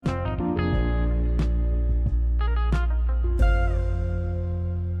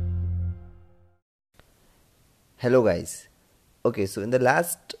Hello, guys. Okay, so in the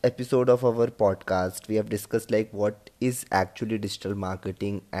last episode of our podcast, we have discussed like what is actually digital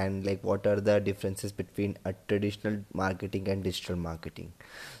marketing and like what are the differences between a traditional marketing and digital marketing.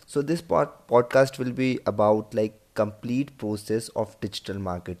 So this podcast will be about like complete process of digital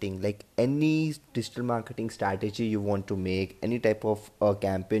marketing, like any digital marketing strategy you want to make, any type of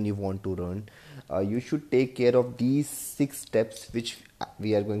campaign you want to run. You should take care of these 6 steps which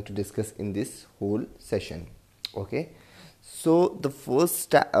we are going to discuss in this whole session. Okay, so the first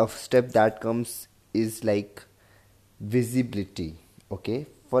step that comes is like visibility. Okay,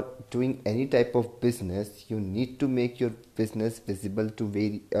 for doing any type of business you need to make your business visible to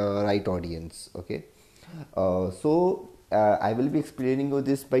very right audience. Okay, I will be explaining you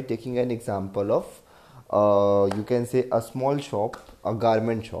this by taking an example of you can say a small shop, a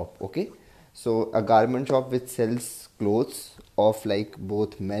garment shop. Okay, so a garment shop which sells clothes of like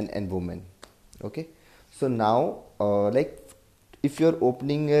both men and women. Okay, so now like if you're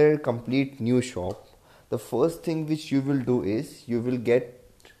opening a complete new shop, the first thing which you will do is you will get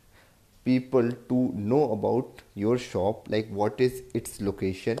people to know about your shop, like what is its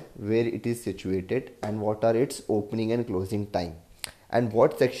location, where it is situated, and what are its opening and closing time, and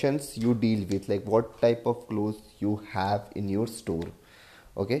what sections you deal with, like what type of clothes you have in your store.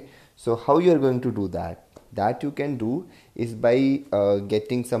 Okay, so how you are going to do that? That you can do is by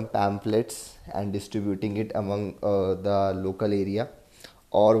getting some pamphlets and distributing it among the local area.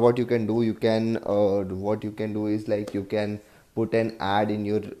 Or what you can do, what you can do is like you can put an ad in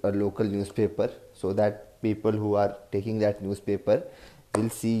your local newspaper, so that people who are taking that newspaper will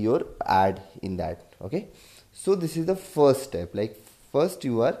see your ad in that. Okay, so this is the first step. Like first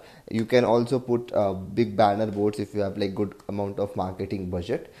you can also put big banner boards if you have like good amount of marketing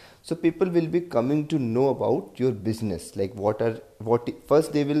budget, so people will be coming to know about your business. Like what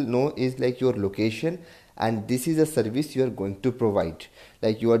first they will know is like your location, and this is a service you are going to provide,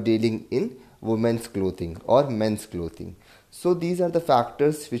 like you are dealing in women's clothing or men's clothing. So these are the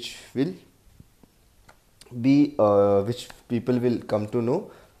factors which will be which people will come to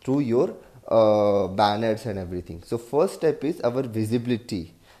know through your banners and everything. So first step is our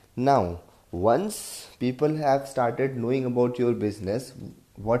visibility. Now once people have started knowing about your business,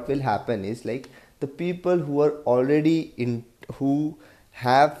 what will happen is like the people who are already in, who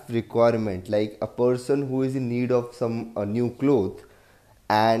have requirement, like a person who is in need of some new cloth,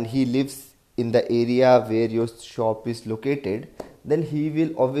 and he lives in the area where your shop is located, then he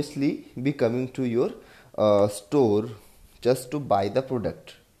will obviously be coming to your store just to buy the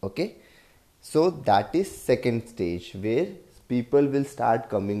product. Okay, so that is second stage where people will start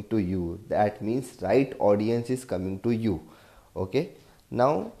coming to you. That means right audience is coming to you. Okay,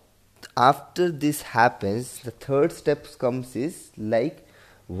 now after this happens, the third step comes is like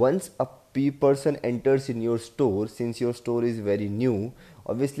once a person enters in your store, since your store is very new,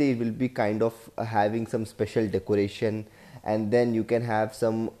 obviously it will be kind of having some special decoration, and then you can have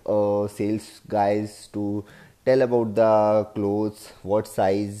some sales guys to tell about the clothes, what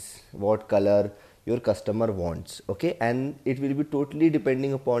size, what color your customer wants. Okay, and it will be totally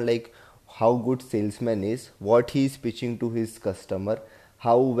depending upon like how good salesman is, what he is pitching to his customer,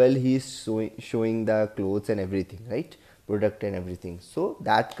 how well he is showing the clothes and everything, right, product and everything. So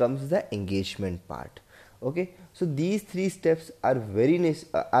that comes the engagement part. Okay, so these three steps are very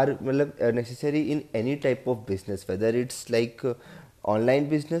necessary in any type of business, whether it's like online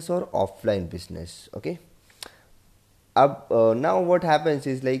business or offline business. Okay, now what happens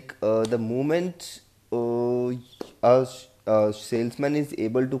is like the moment a salesman is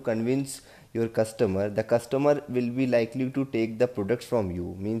able to convince your customer, the customer will be likely to take the product from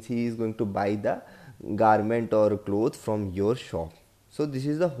you, means he is going to buy the garment or cloth from your shop. So this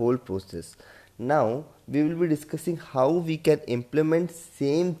is the whole process. Now we will be discussing how we can implement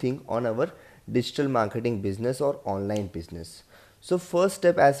same thing on our digital marketing business or online business. So first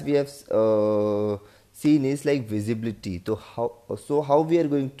step, as we have seen, is like visibility. So how we are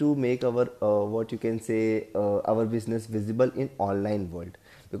going to make our what you can say our business visible in online world,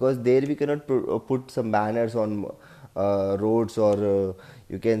 because there we cannot put some banners on roads, or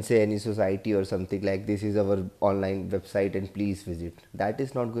you can say any society or something like this is our online website and please visit. That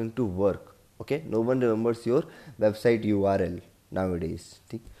is not going to work. Okay, no one remembers your website URL nowadays.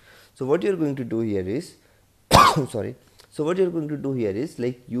 So what you're going to do here is sorry, so what you're going to do here is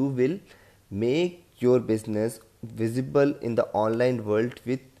like you will make your business visible in the online world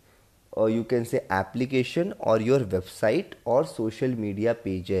with you can say application or your website or social media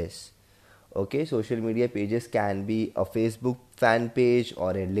pages. Okay, social media pages can be a Facebook fan page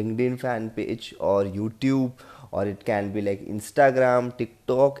or a LinkedIn fan page or YouTube or it can be like Instagram,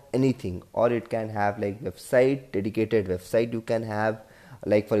 TikTok, anything, or it can have like website, dedicated website you can have.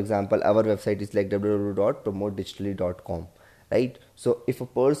 Like for example, our website is like www.promotedigitally.com, right? So if a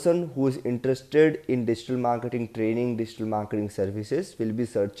person who is interested in digital marketing training, digital marketing services will be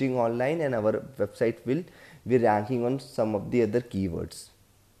searching online, and our website will be ranking on some of the other keywords.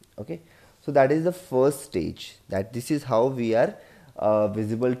 Okay, so that is the first stage, that this is how we are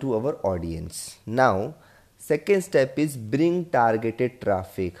visible to our audience. Now second step is bring targeted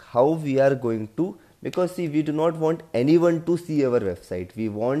traffic. How we are going to, because see, we do not want anyone to see our website. We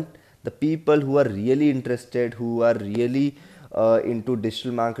want the people who are really interested, who are really into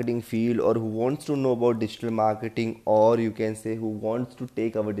digital marketing field, or who wants to know about digital marketing, or you can say who wants to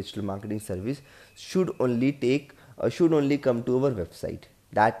take our digital marketing service, should only come to our website.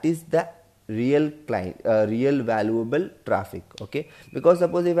 That is the real client, real valuable traffic. Okay, because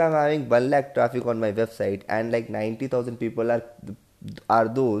suppose if I'm having 1 lakh traffic on my website, and like 90,000 people are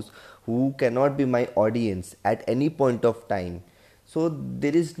those who cannot be my audience at any point of time, so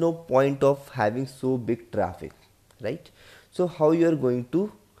there is no point of having so big traffic, right? So how you are going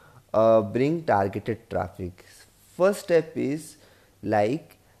to bring targeted traffic? First step is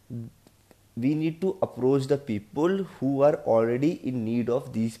like, we need to approach the people who are already in need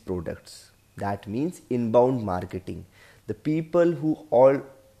of these products. That means inbound marketing. The people who are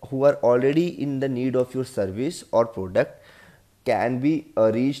already in the need of your service or product can be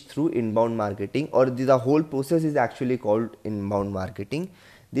reached through inbound marketing, or the whole process is actually called inbound marketing.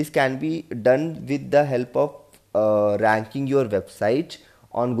 This can be done with the help of ranking your website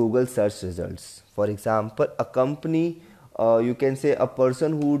on Google search results. For example, a company, you can say a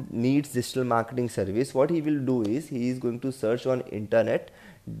person who needs digital marketing service, what he will do is he is going to search on internet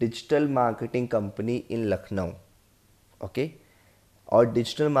digital marketing company in Lucknow, okay, or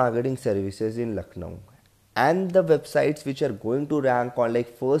digital marketing services in Lucknow, and the websites which are going to rank on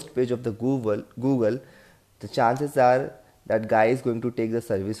like first page of the Google, the chances are that guy is going to take the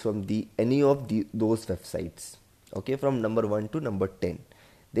service from any of those websites. Okay, from number 1 to number 10.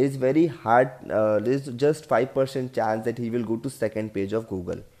 There is very hard, there is just 5% chance that he will go to second page of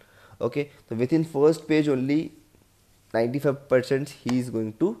Google. Okay, so within first page only 95% he is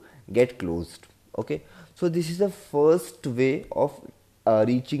going to get closed. Okay, so this is the first way of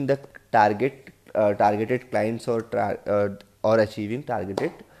reaching the targeted clients, or achieving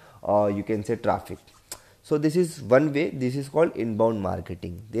targeted, you can say, traffic. So this is one way. This is called inbound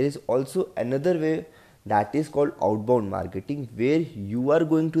marketing. There is also another way, that is called outbound marketing, where you are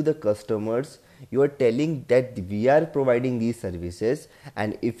going to the customers, you are telling that we are providing these services,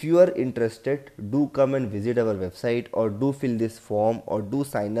 and if you are interested, do come and visit our website, or do fill this form, or do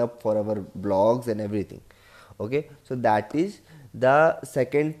sign up for our blogs and everything. Okay, so that is the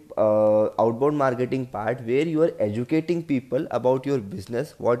second outbound marketing part, where you are educating people about your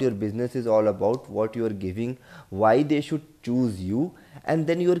business, what your business is all about, what you are giving, why they should choose you, and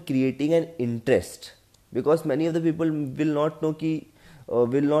then you are creating an interest, because many of the people will not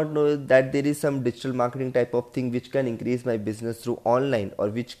know that there is some digital marketing type of thing which can increase my business through online, or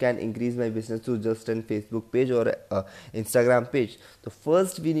which can increase my business through just an Facebook page or Instagram page. So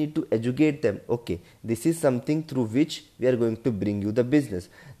first we need to educate them. Okay, this is something through which we are going to bring you the business.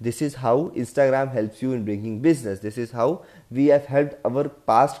 This is how Instagram helps you in bringing business. This is how we have helped our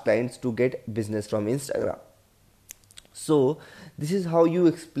past clients to get business from Instagram. So this is how you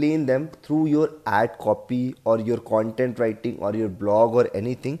explain them through your ad copy, or your content writing, or your blog, or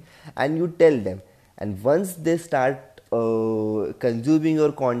anything, and you tell them. And once they start consuming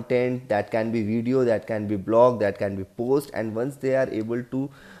your content, that can be video, that can be blog, that can be post, and once they are able to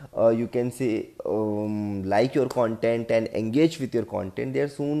you can say like your content and engage with your content, they are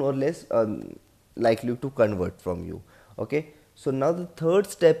soon or less likely to convert from you. Okay, so now the third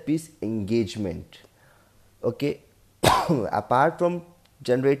step is engagement. Okay, apart from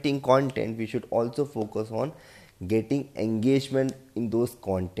generating content, we should also focus on getting engagement in those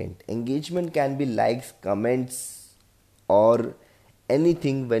content. Engagement can be likes, comments, or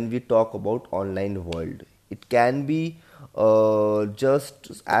anything. When we talk about online world, it can be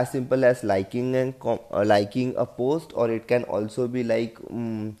just as simple as liking a post, or it can also be like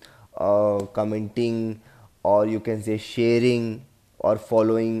commenting, or you can say sharing, or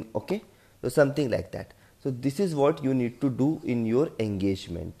following. Okay, so something like that. So this is what you need to do in your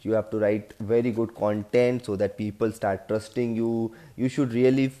engagement. You have to write very good content so that people start trusting you. You should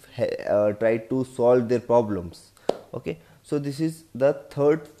really try to solve their problems. Okay, so this is the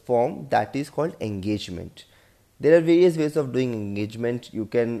third form, that is called engagement. There are various ways of doing engagement. You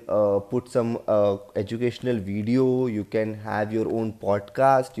can put some educational video, you can have your own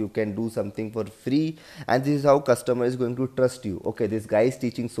podcast, you can do something for free, and this is how customer is going to trust you. Okay, this guy is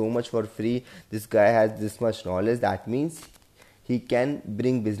teaching so much for free, this guy has this much knowledge, that means he can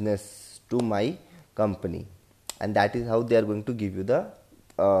bring business to my company, and that is how they are going to give you the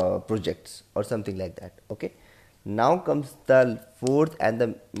projects or something like that. Okay, now comes the fourth and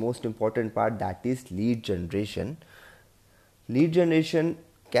the most important part, that is lead generation. Lead generation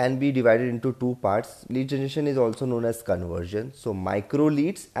can be divided into two parts. Lead generation is also known as conversion. So micro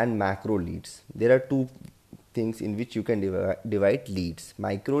leads and macro leads, there are two things in which you can divide leads: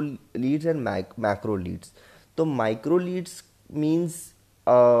 micro leads and macro leads. So micro leads means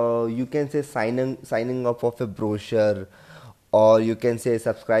you can say signing up of a brochure, or you can say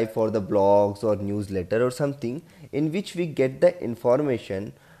subscribe for the blogs or newsletter or something, in which we get the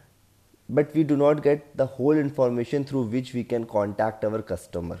information, but we do not get the whole information through which we can contact our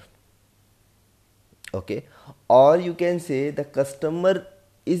customer. Okay, or you can say the customer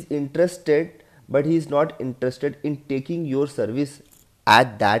is interested, but he is not interested in taking your service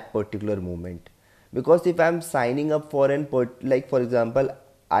at that particular moment. Because if I am signing up for like for example,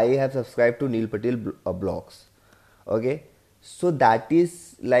 I have subscribed to Neil Patel blogs. Okay, so that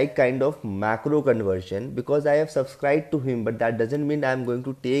is like kind of macro conversion, because I have subscribed to him, but that doesn't mean I am going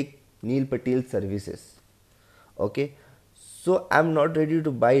to take Neil Patel services. Okay, so I'm not ready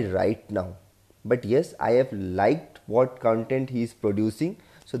to buy right now, but yes, I have liked what content he is producing,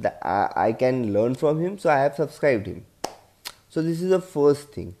 so that I can learn from him, so I have subscribed him. So this is the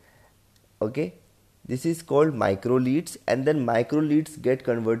first thing. Okay, this is called micro leads, and then micro leads get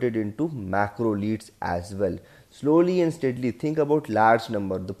converted into macro leads as well. Slowly and steadily, think about large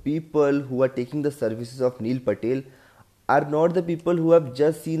number. The people who are taking the services of Neil Patel are not the people who have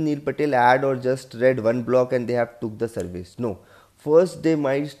just seen Neil Patel ad or just read one blog and they have took the service. No, first they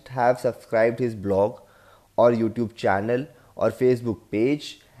might have subscribed his blog or YouTube channel or Facebook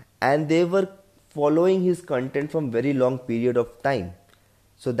page, and they were following his content from very long period of time.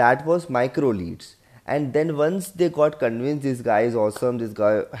 So that was micro leads. And then once they got convinced, this guy is awesome, this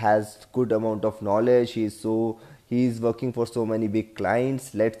guy has good amount of knowledge, he is working for so many big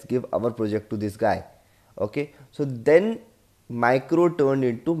clients, let's give our project to this guy. Okay, so then micro turned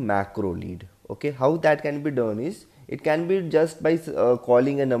into macro lead. Okay, how that can be done is, it can be just by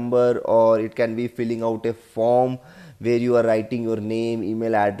calling a number, or it can be filling out a form where you are writing your name,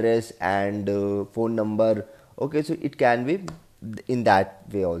 email address and phone number. Okay, so it can be in that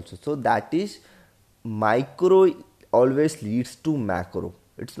way also. So that is, micro always leads to macro.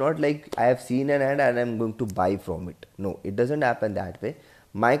 It's not like I have seen an ad and I'm going to buy from it. No, it doesn't happen that way.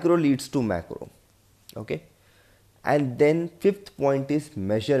 Micro leads to macro. Okay, and then fifth point is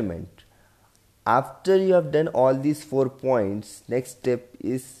measurement. After you have done all these 4 points, next step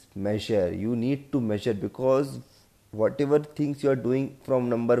is measure. You need to measure, because whatever things you are doing from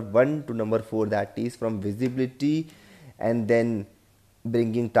number 1 to number 4, that is from visibility and then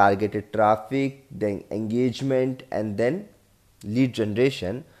bringing targeted traffic, then engagement, and then lead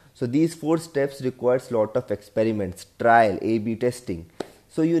generation. So these 4 steps requires lot of experiments, trial, A/B testing.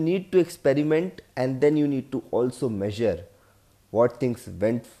 So you need to experiment, and then you need to also measure what things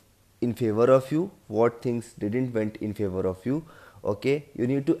went in favor of you, what things didn't went in favor of you. Okay, you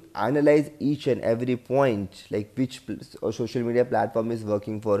need to analyze each and every point, like which social media platform is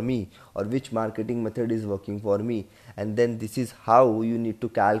working for me, or which marketing method is working for me, and then this is how you need to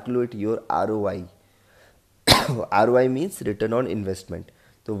calculate your ROI. ROI means return on investment.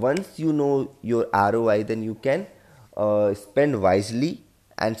 So once you know your ROI, then you can spend wisely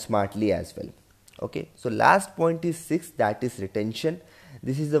and smartly as well. Okay, so last point is 6, that is retention.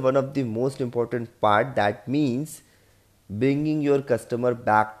 This is the one of the most important part. That means bringing your customer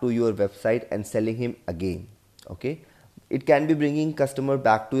back to your website and selling him again. Okay, it can be bringing customer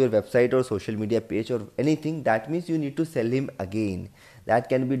back to your website or social media page or anything. That means you need to sell him again. That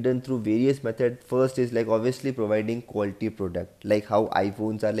can be done through various methods. First is like obviously providing quality product, like how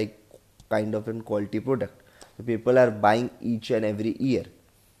iPhones are like kind of a quality product, so people are buying each and every year.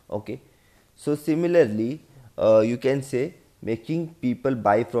 Okay, so similarly you can say making people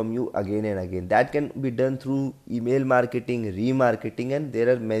buy from you again and again. That can be done through email marketing, remarketing, and there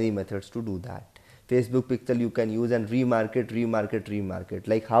are many methods to do that. Facebook pixel you can use and remarket.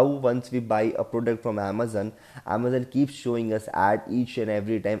 Like how once we buy a product from Amazon, Amazon keeps showing us ad each and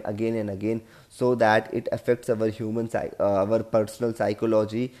every time again and again, so that it affects our our personal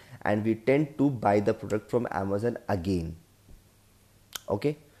psychology, and we tend to buy the product from Amazon again.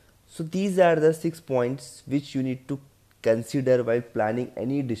 Okay, so these are the 6 points which you need to consider while planning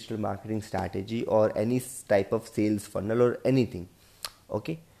any digital marketing strategy or any type of sales funnel or anything.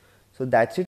 Okay, so that's it